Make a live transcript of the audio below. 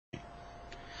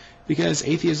Because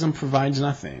atheism provides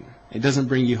nothing. It doesn't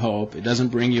bring you hope. It doesn't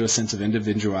bring you a sense of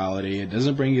individuality. It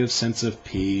doesn't bring you a sense of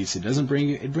peace.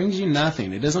 It brings you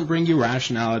nothing. It doesn't bring you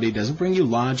rationality. It doesn't bring you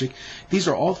logic. These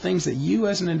are all things that you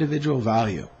as an individual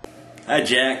value. Hi,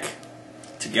 Jack.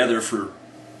 Together for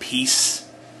peace.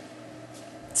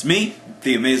 It's me,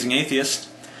 the Amazing Atheist,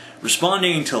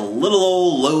 responding to little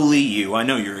old lowly you. I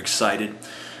know you're excited.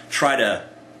 Try to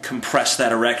compress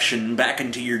that erection back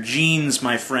into your jeans,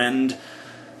 my friend,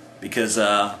 because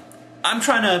I'm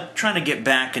trying to get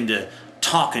back into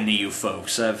talking to you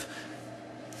folks. I've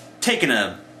taken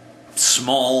a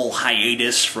small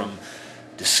hiatus from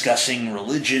discussing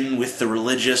religion with the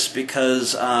religious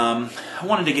because I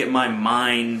wanted to get my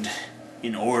mind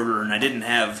in order, and I didn't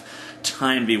have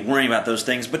time to be worrying about those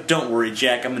things. But don't worry,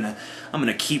 Jack. I'm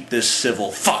gonna keep this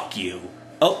civil. Fuck you.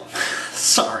 Oh,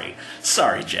 sorry,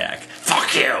 Jack.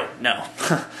 Fuck you. No,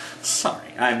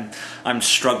 sorry. I'm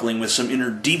struggling with some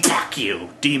inner fuck you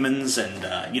demons,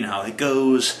 and you know how it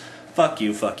goes. Fuck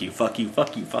you, fuck you, fuck you,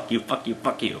 fuck you, fuck you, fuck you,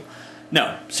 fuck you.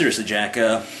 No, seriously, Jack.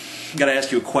 Gotta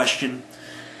ask you a question.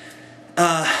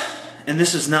 And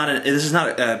this is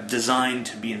not designed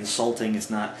to be insulting.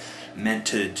 It's not meant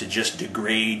to just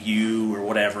degrade you or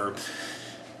whatever.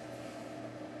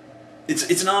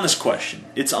 It's an honest question.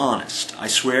 It's honest. I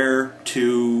swear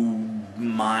to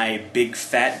my big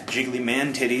fat jiggly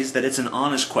man titties that it's an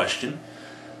honest question.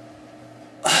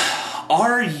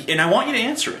 And I want you to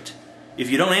answer it. If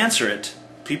you don't answer it,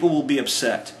 people will be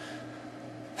upset.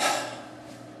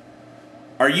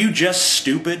 Are you just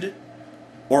stupid,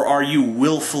 or are you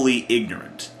willfully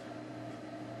ignorant?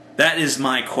 That is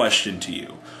my question to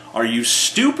you. Are you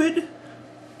stupid?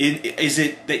 Is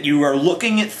it that you are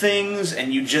looking at things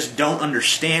and you just don't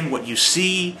understand what you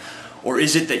see? Or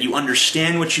is it that you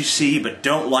understand what you see but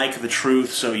don't like the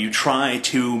truth, so you try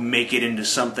to make it into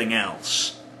something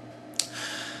else?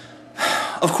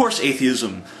 Of course,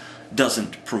 atheism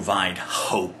doesn't provide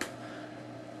hope.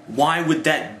 Why would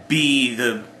that be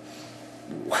the...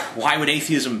 Why would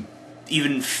atheism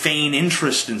even feign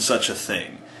interest in such a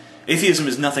thing? Atheism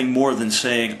is nothing more than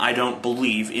saying, I don't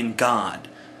believe in God.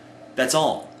 That's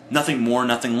all. Nothing more,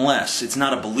 nothing less. It's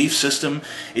not a belief system.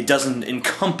 It doesn't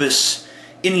encompass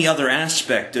any other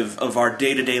aspect of our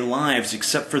day-to-day lives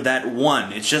except for that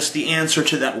one. It's just the answer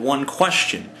to that one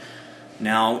question.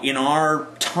 Now, in our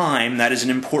time, that is an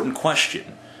important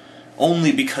question.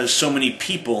 Only because so many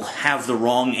people have the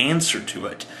wrong answer to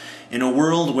it. In a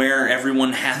world where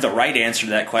everyone had the right answer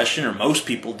to that question, or most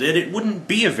people did, it wouldn't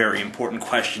be a very important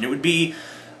question. It would be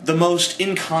the most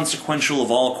inconsequential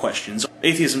of all questions.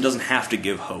 Atheism doesn't have to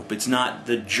give hope. It's not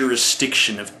the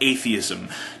jurisdiction of atheism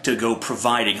to go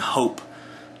providing hope.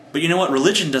 But you know what?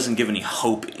 Religion doesn't give any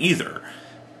hope either.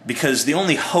 Because the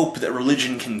only hope that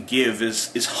religion can give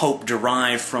is hope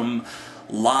derived from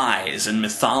lies and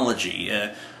mythology.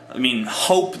 I mean,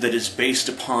 hope that is based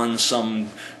upon some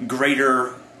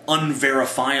greater,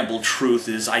 unverifiable truth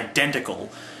is identical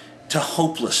to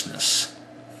hopelessness.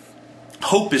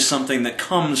 Hope is something that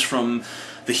comes from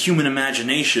the human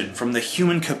imagination, from the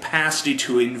human capacity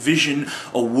to envision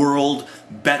a world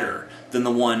better than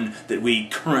the one that we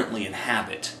currently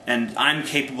inhabit. And I'm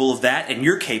capable of that, and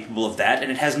you're capable of that,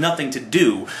 and it has nothing to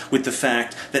do with the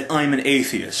fact that I'm an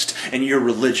atheist and you're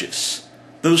religious.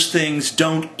 Those things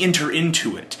don't enter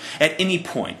into it at any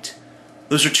point.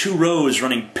 Those are two roads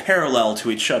running parallel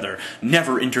to each other,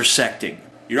 never intersecting.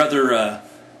 Your other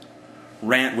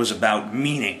rant was about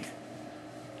meaning.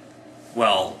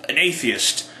 Well, an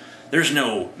atheist, there's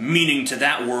no meaning to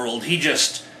that world. He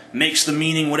just makes the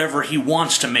meaning whatever he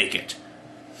wants to make it.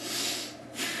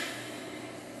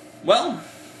 Well,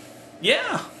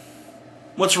 yeah.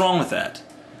 What's wrong with that?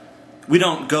 We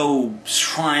don't go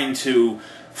trying to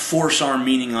force our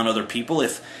meaning on other people.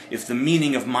 If the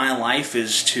meaning of my life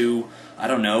is to, I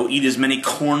don't know, eat as many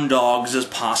corn dogs as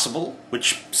possible,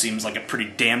 which seems like a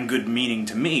pretty damn good meaning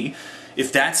to me,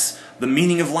 if that's the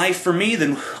meaning of life for me,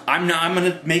 then I'm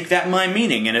going to make that my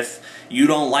meaning. And if you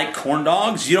don't like corn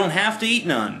dogs, you don't have to eat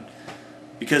none.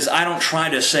 Because I don't try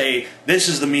to say, this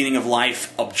is the meaning of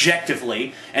life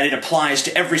objectively, and it applies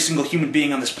to every single human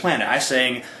being on this planet. I'm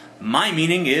saying, my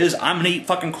meaning is, I'm going to eat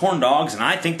fucking corn dogs, and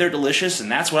I think they're delicious,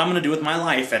 and that's what I'm going to do with my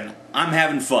life, and I'm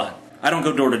having fun. I don't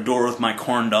go door to door with my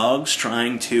corn dogs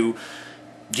trying to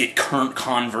get current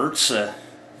converts.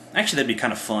 Actually, that'd be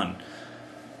kind of fun.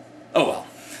 Oh well.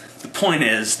 The point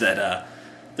is that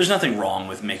there's nothing wrong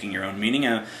with making your own meaning.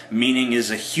 Meaning is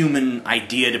a human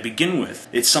idea to begin with.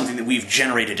 It's something that we've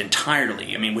generated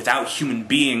entirely. I mean, without human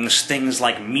beings, things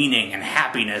like meaning and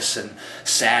happiness and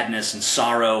sadness and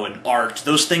sorrow and art,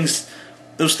 those things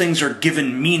are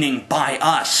given meaning by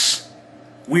us.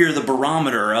 we are the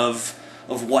barometer of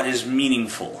what is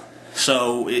meaningful.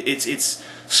 So it's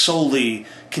solely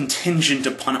contingent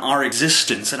upon our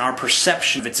existence and our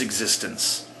perception of its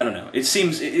existence. I don't know. It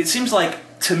seems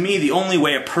like, to me, the only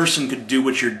way a person could do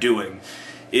what you're doing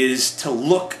is to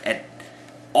look at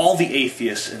all the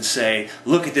atheists and say,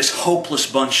 look at this hopeless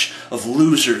bunch of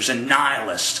losers and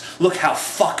nihilists. Look how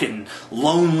fucking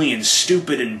lonely and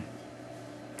stupid and...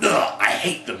 ugh, I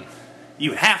hate them.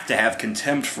 You have to have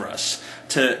contempt for us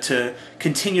to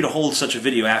continue to hold such a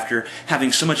video after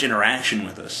having so much interaction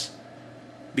with us.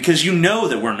 Because you know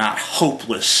that we're not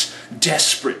hopeless,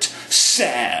 desperate,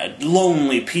 sad,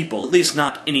 lonely people. At least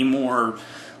not any more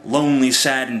lonely,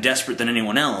 sad, and desperate than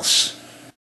anyone else.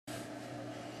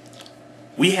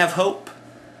 We have hope.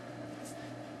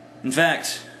 In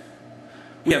fact,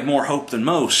 we have more hope than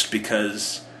most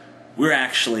because we're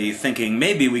actually thinking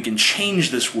maybe we can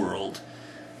change this world.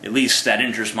 At least that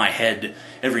enters my head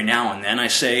every now and then. I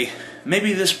say,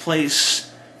 maybe this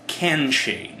place can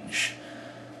change.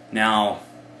 Now,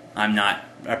 I'm not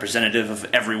representative of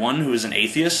everyone who is an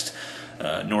atheist,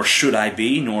 nor should I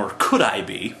be, nor could I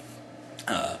be.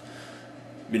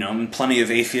 You know, plenty of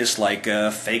atheists like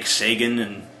fake Sagan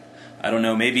and, I don't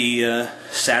know, maybe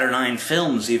Saturnine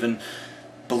Films even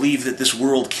believe that this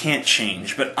world can't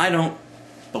change, but I don't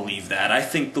believe that. I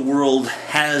think the world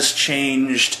has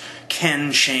changed,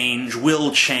 can change,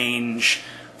 will change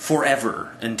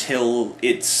forever until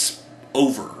it's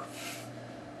over.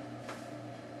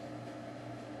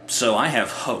 So I have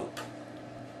hope.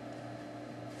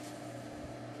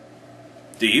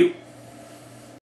 Do you?